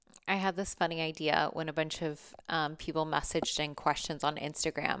I had this funny idea when a bunch of people messaged in questions on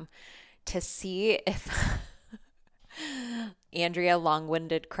Instagram to see if Andrea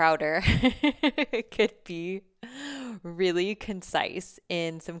Long-Winded Crowder could be really concise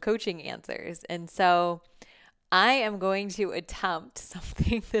in some coaching answers. And so I am going to attempt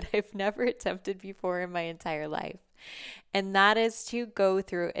something that I've never attempted before in my entire life. And that is to go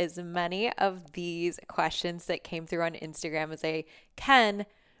through as many of these questions that came through on Instagram as I can,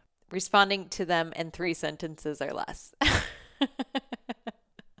 responding to them in 3 sentences or less.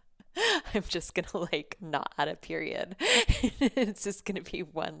 I'm just going to not add a period. It's just going to be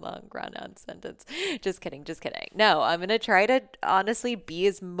one long run-on sentence. Just kidding. No, I'm going to try to honestly be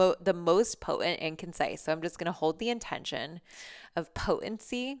the most potent and concise. So I'm just going to hold the intention of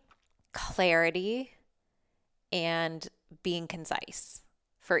potency, clarity, and being concise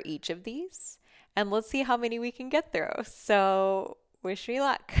for each of these. And let's see how many we can get through. So wish me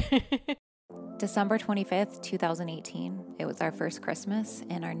luck. December 25th, 2018. It was our first Christmas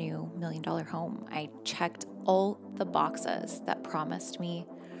in our new $1 million home. I checked all the boxes that promised me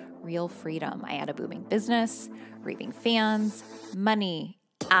real freedom. I had a booming business, raving fans, money,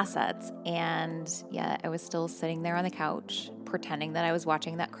 assets, and I was still sitting there on the couch pretending that I was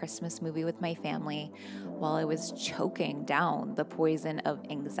watching that Christmas movie with my family while I was choking down the poison of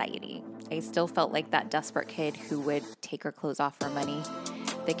anxiety. I still felt like that desperate kid who would take her clothes off for money,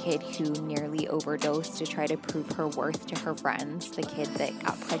 the kid who nearly overdosed to try to prove her worth to her friends, the kid that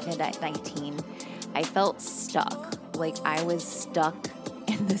got pregnant at 19. I felt stuck, like I was stuck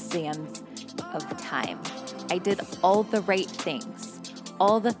in the sands of time. I did all the right things,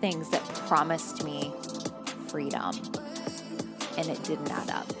 all the things that promised me freedom, and it didn't add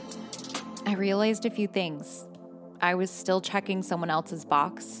up. I realized a few things. I was still checking someone else's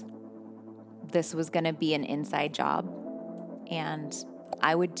box. This was going to be an inside job, and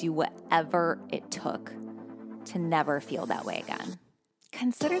I would do whatever it took to never feel that way again.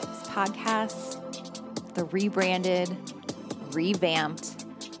 Consider this podcast the rebranded, revamped,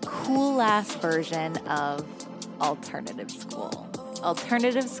 cool-ass version of Alternative School.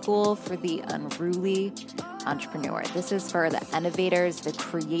 Alternative School for the unruly entrepreneur. This is for the innovators, the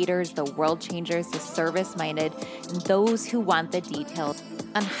creators, the world changers, the service-minded, and those who want the details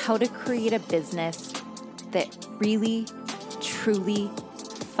on how to create a business that really, truly,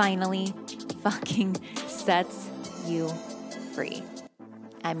 finally fucking sets you free.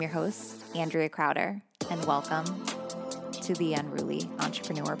 I'm your host, Andrea Crowder, and welcome to the Unruly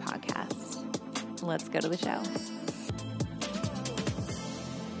Entrepreneur Podcast. Let's go to the show.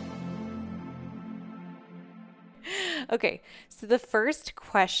 Okay, so the first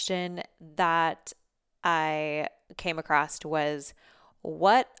question that I came across was,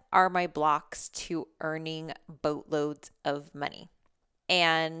 what are my blocks to earning boatloads of money?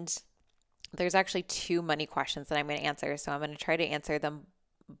 And there's actually 2 money questions that I'm going to answer, so I'm going to try to answer them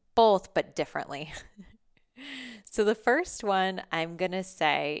both, but differently. So the first one I'm going to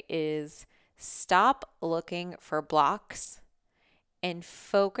say is stop looking for blocks and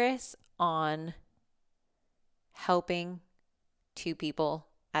focus on helping 2 people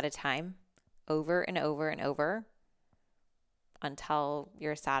at a time over and over and over until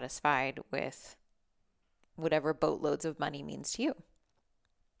you're satisfied with whatever boatloads of money means to you.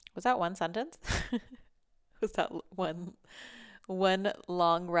 Was that one sentence? Was that one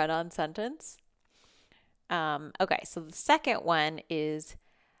long run-on sentence? Okay, so the second one is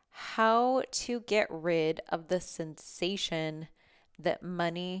how to get rid of the sensation that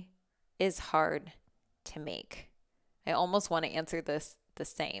money is hard to make. I almost want to answer this the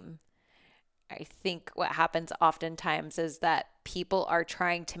same. I think what happens oftentimes is that people are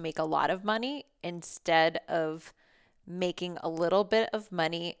trying to make a lot of money instead of making a little bit of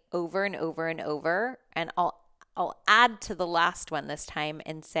money over and over and over. And I'll add to the last one this time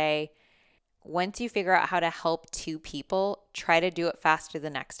and say, once you figure out how to help 2 people, try to do it faster the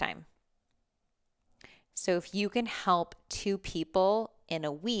next time. So if you can help 2 people in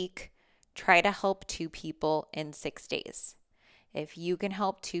a week, try to help 2 people in 6 days. If you can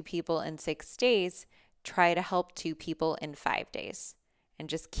help 2 people in 6 days, try to help 2 people in 5 days. And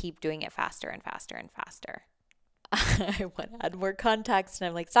just keep doing it faster and faster and faster. I want to add more context, and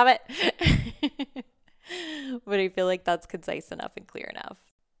I'm like, stop it. But I feel like that's concise enough and clear enough.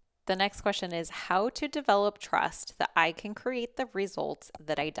 The next question is how to develop trust that I can create the results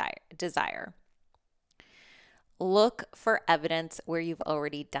that I desire. Look for evidence where you've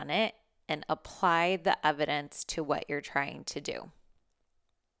already done it and apply the evidence to what you're trying to do.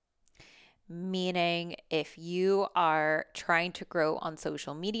 Meaning, if you are trying to grow on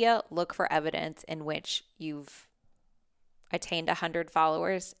social media, look for evidence in which you've attained 100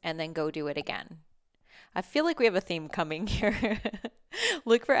 followers, and then go do it again. I feel like we have a theme coming here.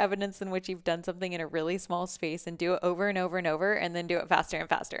 Look for evidence in which you've done something in a really small space and do it over and over and over, and then do it faster and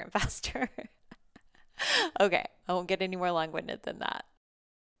faster and faster. Okay, I won't get any more long-winded than that.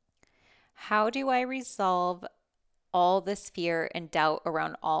 How do I resolve all this fear and doubt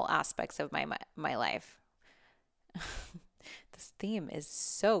around all aspects of my life? This theme is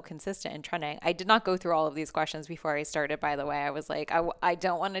so consistent and trending. I did not go through all of these questions before I started, by the way. I was like, I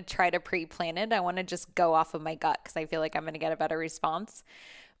don't want to try to pre-plan it. I want to just go off of my gut because I feel like I'm going to get a better response.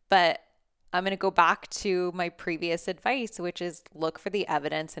 But I'm going to go back to my previous advice, which is look for the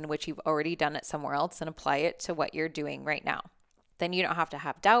evidence in which you've already done it somewhere else and apply it to what you're doing right now. Then you don't have to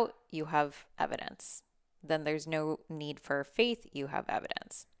have doubt. You have evidence. Then there's no need for faith. You have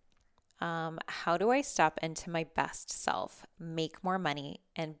evidence. How do I step into my best self, make more money,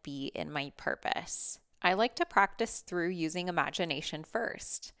 and be in my purpose? I like to practice through using imagination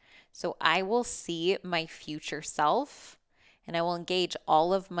first. So I will see my future self and I will engage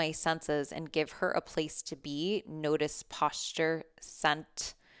all of my senses and give her a place to be, notice posture,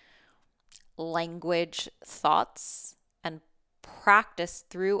 scent, language, thoughts, and practice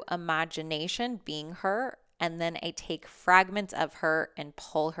through imagination being her. And then I take fragments of her and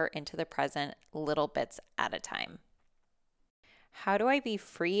pull her into the present little bits at a time. How do I be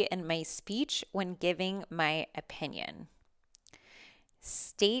free in my speech when giving my opinion?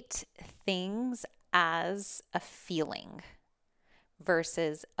 State things as a feeling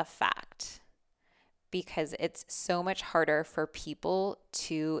versus a fact, because it's so much harder for people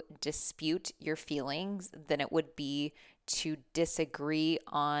to dispute your feelings than it would be to disagree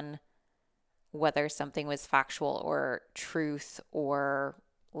on whether something was factual or truth or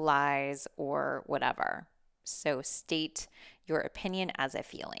lies or whatever. So state your opinion as a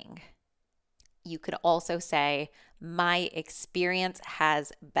feeling. You could also say, my experience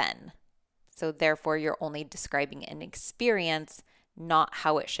has been. So therefore, you're only describing an experience, not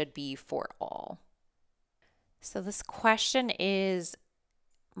how it should be for all. So this question is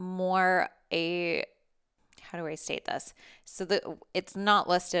more how do I state this? So it's not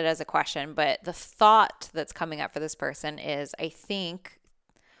listed as a question, but the thought that's coming up for this person is, I think,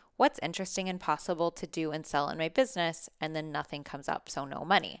 what's interesting and possible to do and sell in my business, and then nothing comes up, so no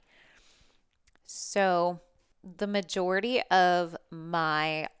money. So the majority of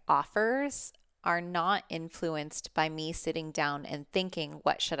my offers are not influenced by me sitting down and thinking,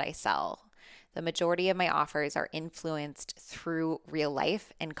 what should I sell? The majority of my offers are influenced through real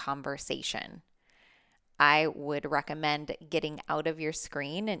life and conversation. I would recommend getting out of your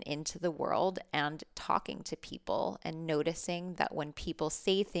screen and into the world and talking to people and noticing that when people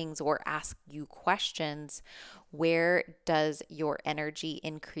say things or ask you questions, where does your energy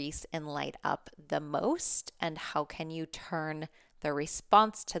increase and light up the most? And how can you turn the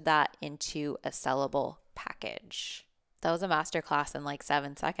response to that into a sellable package? That was a masterclass in like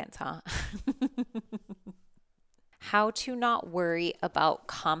 7 seconds, huh? How to not worry about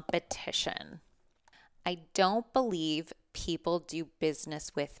competition. I don't believe people do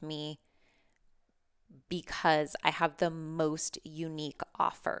business with me because I have the most unique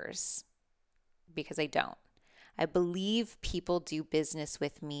offers, because I don't. I believe people do business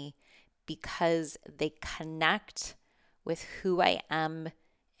with me because they connect with who I am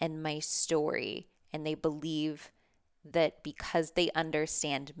and my story, and they believe that because they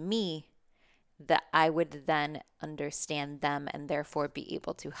understand me, that I would then understand them and therefore be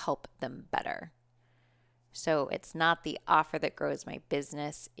able to help them better. So it's not the offer that grows my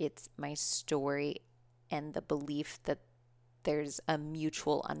business, it's my story and the belief that there's a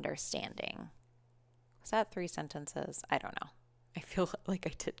mutual understanding. Was that 3 sentences? I don't know. I feel like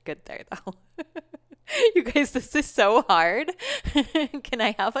I did good there though. You guys, this is so hard. Can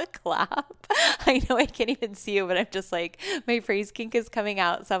I have a clap? I know I can't even see you, but I'm just like, my phrase kink is coming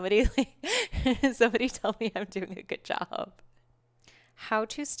out. Somebody tell me I'm doing a good job. How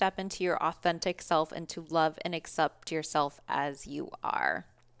to step into your authentic self and to love and accept yourself as you are.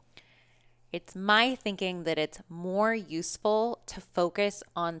 It's my thinking that it's more useful to focus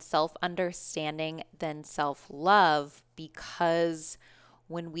on self-understanding than self-love, because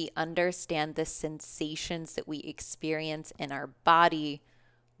when we understand the sensations that we experience in our body,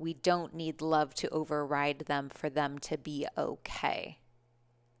 we don't need love to override them for them to be okay.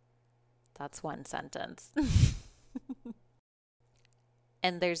 That's one sentence.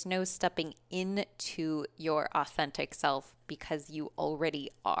 And there's no stepping into your authentic self because you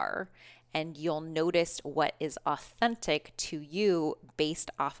already are. And you'll notice what is authentic to you based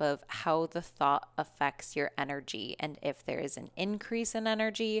off of how the thought affects your energy. And if there is an increase in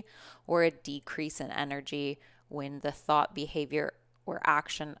energy or a decrease in energy, when the thought, behavior, or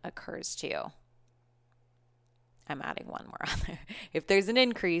action occurs to you. I'm adding one more on there. If there's an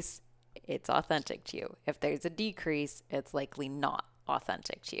increase, it's authentic to you. If there's a decrease, it's likely not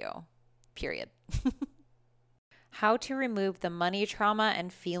authentic to you. Period. How to remove the money trauma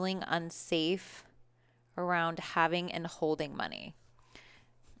and feeling unsafe around having and holding money.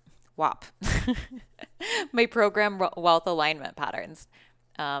 WAP. My program, Wealth Alignment Patterns.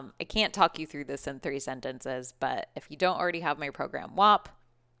 I can't talk you through this in 3 sentences, but if you don't already have my program WAP,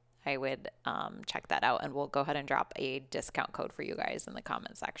 I would check that out, and we'll go ahead and drop a discount code for you guys in the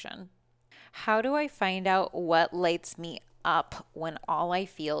comment section. How do I find out what lights me up when all I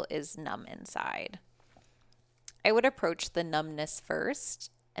feel is numb inside? I would approach the numbness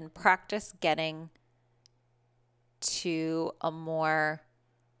first and practice getting to a more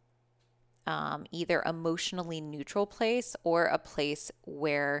either emotionally neutral place or a place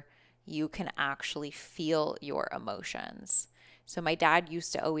where you can actually feel your emotions. So my dad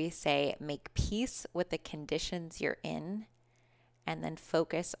used to always say, make peace with the conditions you're in and then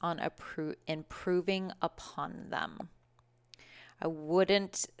focus on improving upon them. I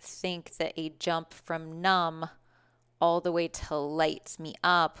wouldn't think that a jump from numb all the way to lights me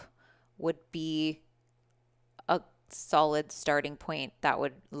up would be a solid starting point that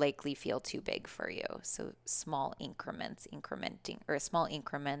would likely feel too big for you. So small increments, small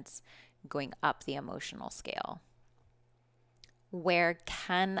increments going up the emotional scale. Where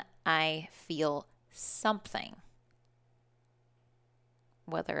can I feel something?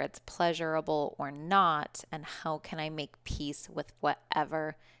 Whether it's pleasurable or not, and how can I make peace with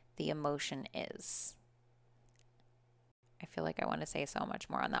whatever the emotion is? I feel like I want to say so much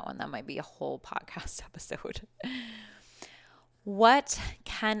more on that one. That might be a whole podcast episode. What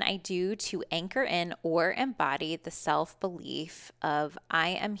can I do to anchor in or embody the self-belief of I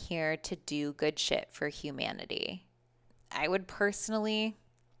am here to do good shit for humanity? I would personally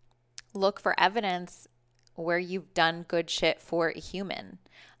look for evidence where you've done good shit for a human.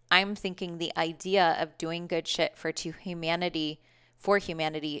 I'm thinking the idea of doing good shit for humanity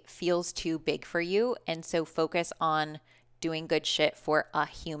feels too big for you, and so focus on doing good shit for a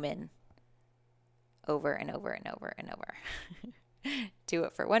human over and over and over and over. Do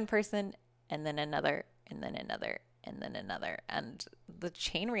it for one person and then another and then another and then another. And the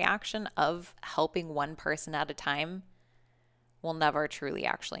chain reaction of helping one person at a time, we'll never truly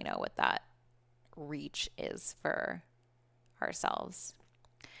actually know what that reach is for ourselves.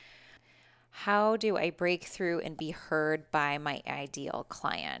 How do I break through and be heard by my ideal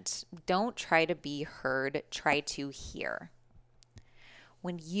client? Don't try to be heard, try to hear.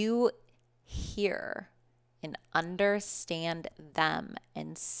 When you hear and understand them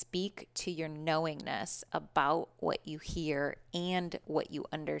and speak to your knowingness about what you hear and what you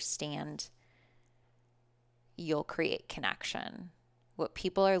understand, you'll create connection. What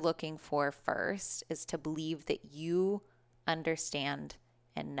people are looking for first is to believe that you understand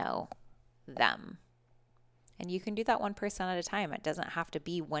and know them. And you can do that one person at a time. It doesn't have to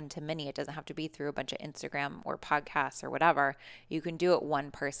be one to many. It doesn't have to be through a bunch of Instagram or podcasts or whatever. You can do it one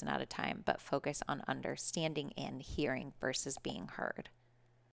person at a time, but focus on understanding and hearing versus being heard.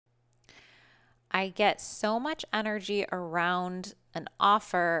 I get so much energy around an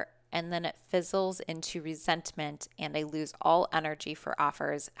offer and then it fizzles into resentment and I lose all energy for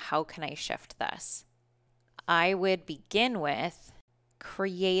offers. How can I shift this? I would begin with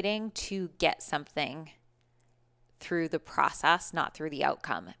creating to get something through the process, not through the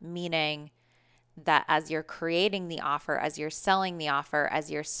outcome, meaning that as you're creating the offer, as you're selling the offer, as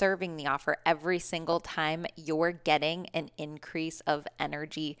you're serving the offer, every single time you're getting an increase of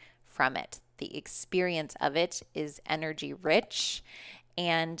energy from it. The experience of it is energy rich,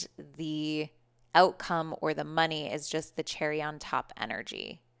 and the outcome or the money is just the cherry on top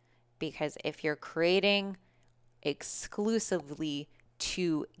energy. Because if you're creating exclusively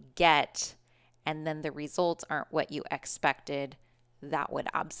to get, and then the results aren't what you expected, that would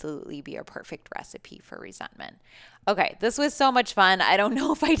absolutely be a perfect recipe for resentment. Okay, this was so much fun. I don't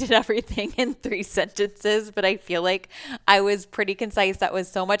know if I did everything in 3 sentences, but I feel like I was pretty concise. That was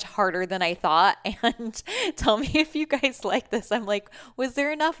so much harder than I thought. And tell me if you guys like this. I'm like, was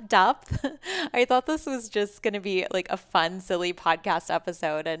there enough depth? I thought this was just going to be like a fun, silly podcast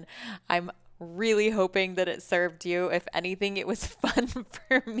episode, and I'm really hoping that it served you. If anything, it was fun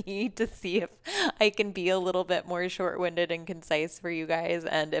for me to see if I can be a little bit more short-winded and concise for you guys.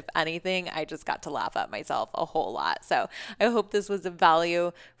 And if anything, I just got to laugh at myself a whole lot. So I hope this was of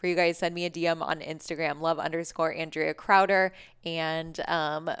value for you guys. Send me a DM on Instagram, love_Andrea Crowder. And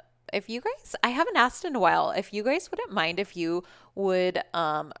if you guys, I haven't asked in a while, if you guys wouldn't mind if you would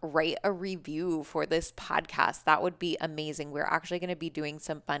write a review for this podcast, that would be amazing. We're actually going to be doing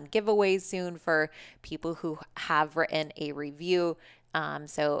some fun giveaways soon for people who have written a review.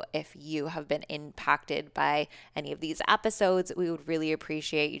 So if you have been impacted by any of these episodes, we would really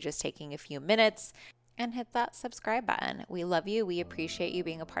appreciate you just taking a few minutes and hit that subscribe button. We love you. We appreciate you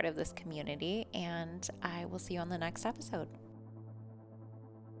being a part of this community, and I will see you on the next episode.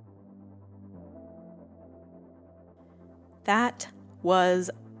 That was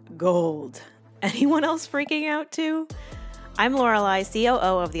gold. Anyone else freaking out too? I'm Lorelei,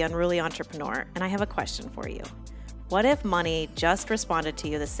 COO of The Unruly Entrepreneur, and I have a question for you. What if money just responded to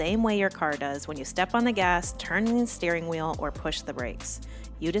you the same way your car does when you step on the gas, turn the steering wheel, or push the brakes?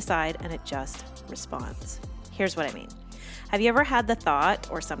 You decide and it just responds. Here's what I mean. Have you ever had the thought,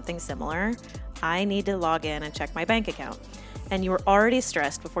 or something similar, I need to log in and check my bank account? And you were already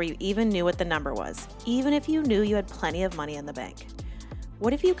stressed before you even knew what the number was, even if you knew you had plenty of money in the bank.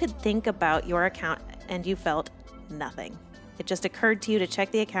 What if you could think about your account and you felt nothing? It just occurred to you to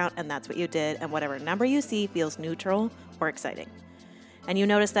check the account, and that's what you did, and whatever number you see feels neutral or exciting. And you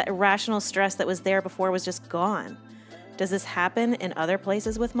notice that irrational stress that was there before was just gone. Does this happen in other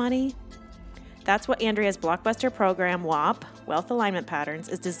places with money? That's what Andrea's blockbuster program, WAP, Wealth Alignment Patterns,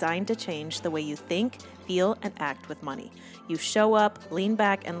 is designed to change the way you think, feel, and act with money. You show up, lean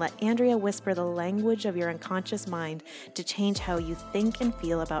back, and let Andrea whisper the language of your unconscious mind to change how you think and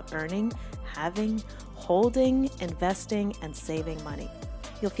feel about earning, having, holding, investing, and saving money.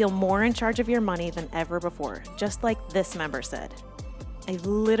 You'll feel more in charge of your money than ever before, just like this member said. I've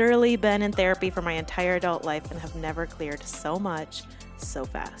literally been in therapy for my entire adult life and have never cleared so much, so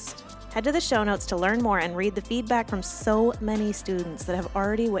fast. Head to the show notes to learn more and read the feedback from so many students that have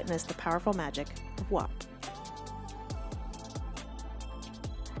already witnessed the powerful magic of WAP.